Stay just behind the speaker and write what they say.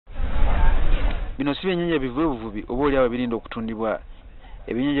Bino si byennyanja bivuye buvubi oba oli awo birinda okutundibwa.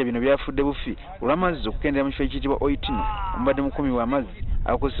 Ebyennyanja bino byafudde bufi olw'amazzi okukendera mu kifo ekiyitibwa Oitino omubadde mukumi w'amazzi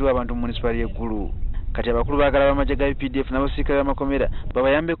akozesebwa abantu mu munisipali y'e Gulu. Kati abakulu baagala b'amagye ga UPDF n'abasirikale b'amakomera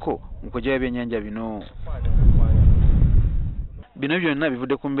babayambeko mu kuggyayo ebyennyanja bino. Bino byonna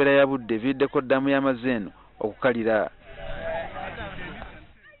bivudde ku mbeera ya budde eviiriddeko ddaamu y'amazzi eno okukalira.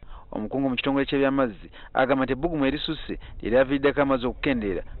 Omukungu mu kitongole ky'ebyamazzi agamba nti ebbugumu erisusse lye lyaviiriddeko amazzi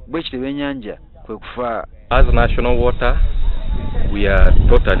okukendeera bwe kityo ebyennyanja kwe kufa. As national water, we are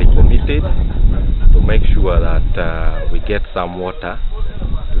totally committed to make sure that we get some water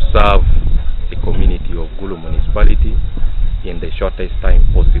to serve the community of Gulu municipality in the shortest time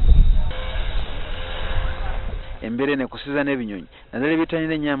possible. Embere ne kusiza n'ebinyonyi naddala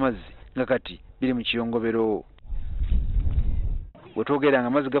ebyettanyira ennyo amazzi nga kati biri mu kiyongobero. Bwe twogera nga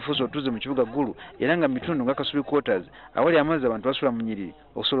amazzi gafuuse otuze mu kibuga Gulu era nga mu bitundu nga Kasubi quarters awali amazzi abantu basula mu nnyiriri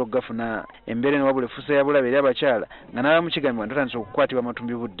okusobola okugafuna. Embeera eno wabula efuuse ya bulabe eri abakyala nga n'abamu kigambibwa nti batandise okukwatibwa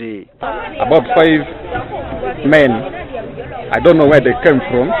amatumbi budde. About 5 men, I don't know where they came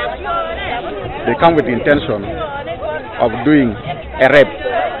from. They come with the intention of doing a rape.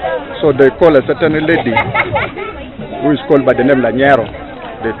 So they call a certain lady who is called by the name Lanyero.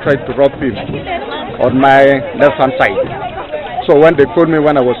 They tried to rob him on my left hand side. So when they called me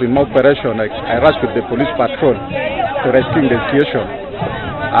when I was in operation, I rushed with the police patrol to rescue the situation.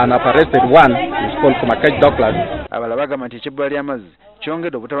 And I've arrested one, he's called Kumakaj Douglas. Abala bagamba nti eky'ebbula ly'amazzi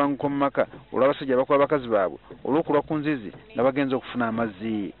kyongedde obutabanguko mu maka olw'abasajja abakuba bakazi baabwe olw'okulwa ku nzizi nga bagenza okufuna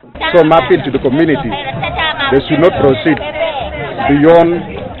amazzi. So my appeal to the community, they should not proceed beyond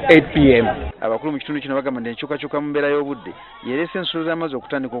 8 p.m. Abakulu mu kitundu kino bagamba nti enkyukakyuka mu mbeera y'obudde yereese ensulo z'amazzi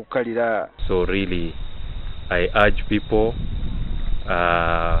okutandika okukalira. So really, I urge people,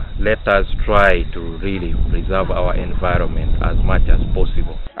 let us try to really preserve our environment as much as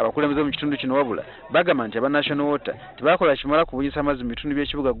possible. Abakulembeze mu kitundu kino wabula bagamba nti aba National Water tebakola kimala kubunyisa amazzi mu bitundu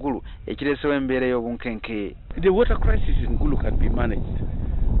by'ekibuga Gulu ekireesewo embeera y'obunkenke. The water crisis in Gulu can be managed.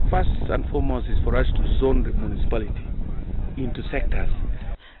 First and foremost is for us to zone the municipality into sectors.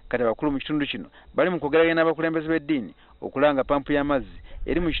 Kati abakulu mu kitundu kino bali mu kwogeraganya n'abakulembeze b'eddiini okulanga pampu y'amazzi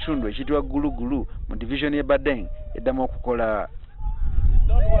eri mu kitundu ekiyitibwa Gulu mu division y'e Badeng eddamu okukola.